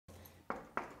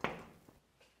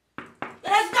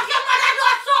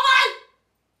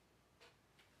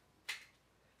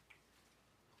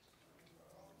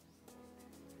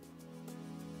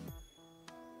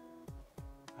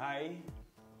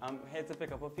I'm here to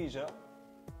pick up Aphesia.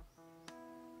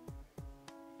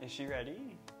 Is she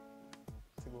ready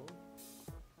to go?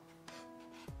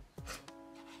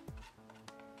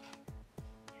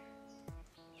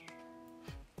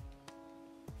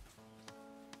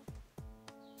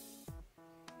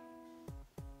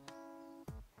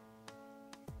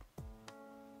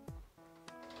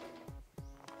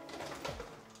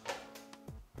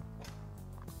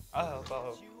 I'll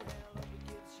help.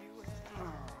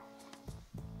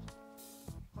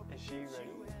 Is she ready?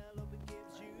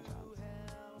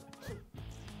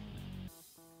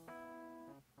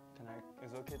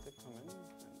 Is it okay to come in?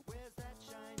 Oh.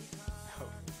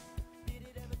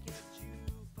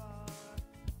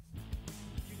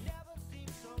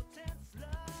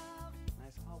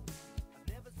 Nice house.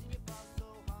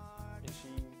 Is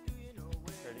she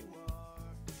ready?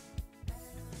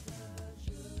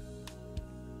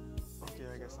 Okay,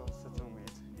 I guess I'll sit and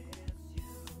wait.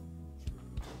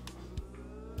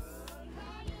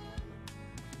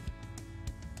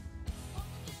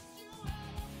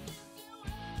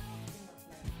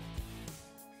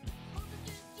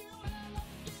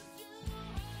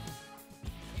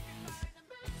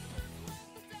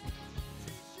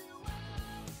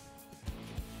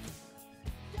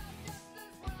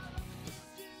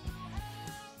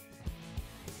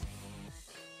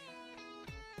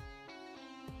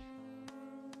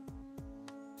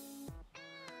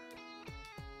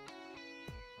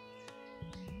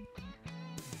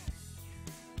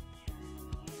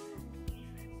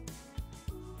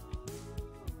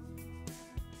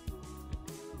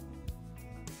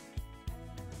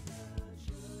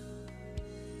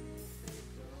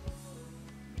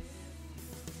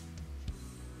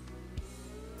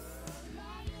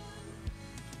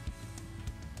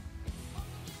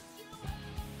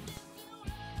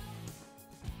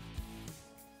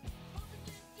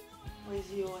 What is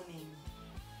your name?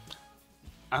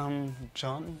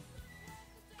 John.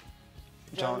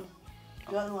 John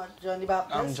what? John the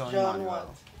Baptist? I'm John what?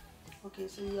 Manuel. Okay,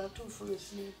 so you have two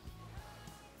first names.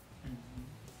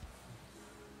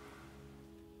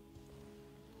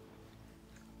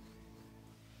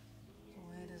 So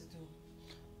what does do?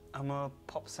 I'm a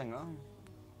pop singer.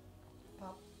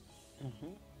 Pop?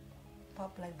 Mm-hmm.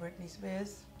 Pop like Britney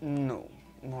Spears? No,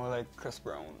 more like Chris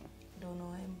Brown. Don't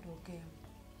know him? Okay.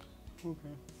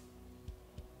 Okay.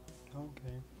 Okay.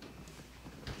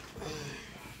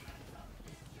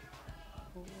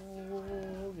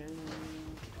 Okay.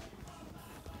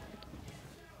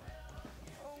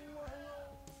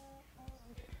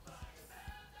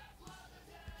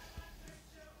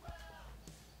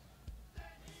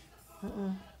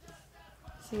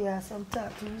 See, you have some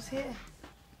tattoos here.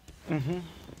 Mm-hmm.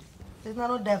 It's not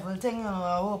no devil thing, you know,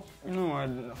 I hope. No,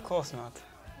 of course not.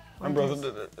 My brother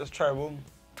did it. It's tribal.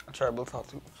 A tribal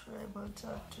tattoo. Tribal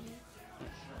tattoo.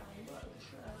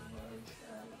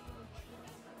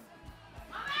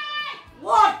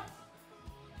 What?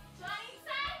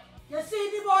 You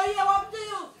see the boy here, what do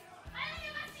you?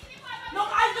 Look,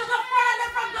 I just a friend of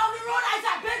them from down the road. I'm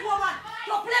a big woman.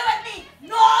 You play with me.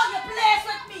 No, you play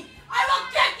with me. I will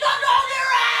kick you down the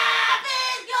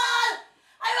rabbit, girl.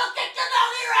 I will kick you down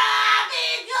the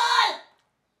rabbit, girl.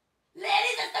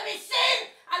 Ladies is to be seen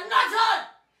and not heard.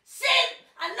 Seen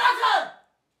and not heard.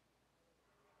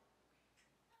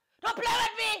 Don't play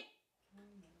with me.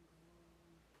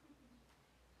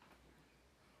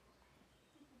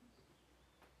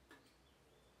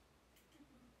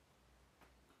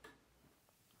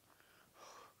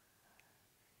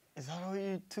 Is that how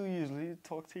you two usually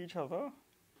talk to each other?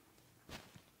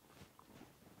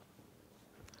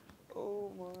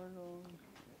 Oh my God.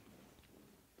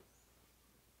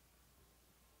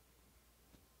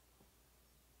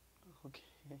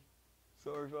 Okay.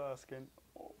 Sorry for asking.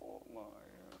 Oh my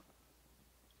God.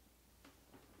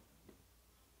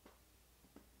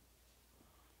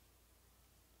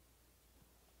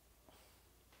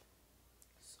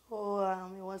 So,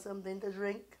 you want something to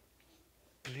drink?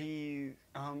 Please.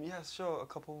 Yes, sure. A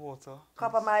cup of water.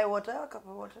 Cup of my water? A cup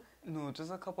of water? No,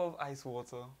 just a cup of ice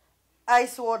water.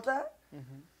 Ice water?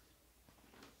 Mm-hmm.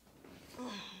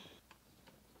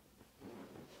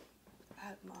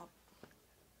 Help me up.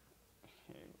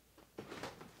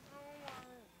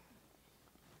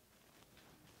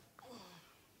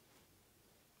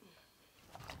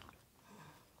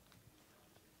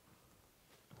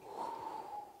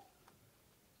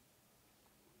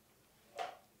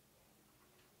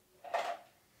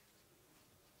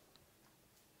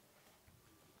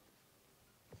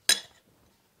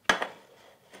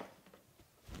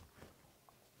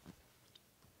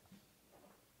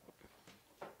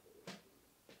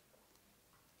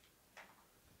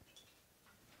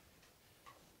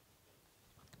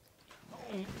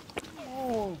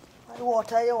 What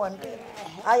water you want?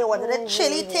 You wanted the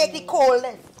chili, take the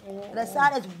coldness. The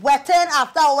sun is wetting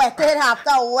after wetting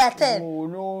after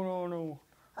wetting. No.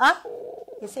 Huh?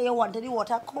 You say you wanted the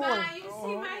water cold. Ma, you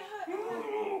see my hurt.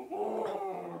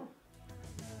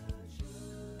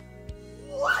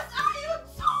 What are you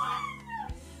doing?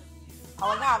 I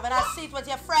was having a seat with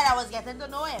your friend. I was getting to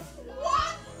know him.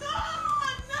 What? No,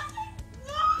 nothing.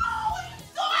 No, what are you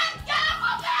doing? Get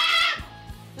off of him!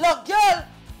 Look, girl,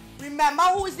 remember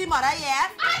who is the mother here?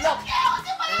 I don't care who's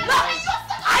the mother. Look,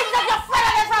 I took your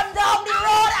friend from down the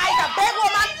road. I a big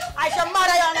woman. I your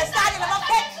mother, you understand? You never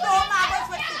catch no marbles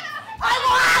with me. I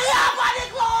will hang you up on the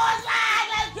clothesline,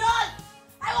 like girl.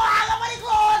 I will hang up on the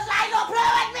clothesline. Don't play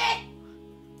with me.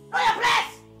 Know your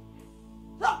place.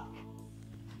 Look,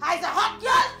 I's a hot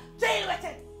girl. Deal with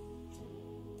it.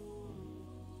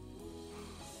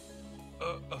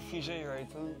 Fisher, right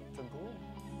to go?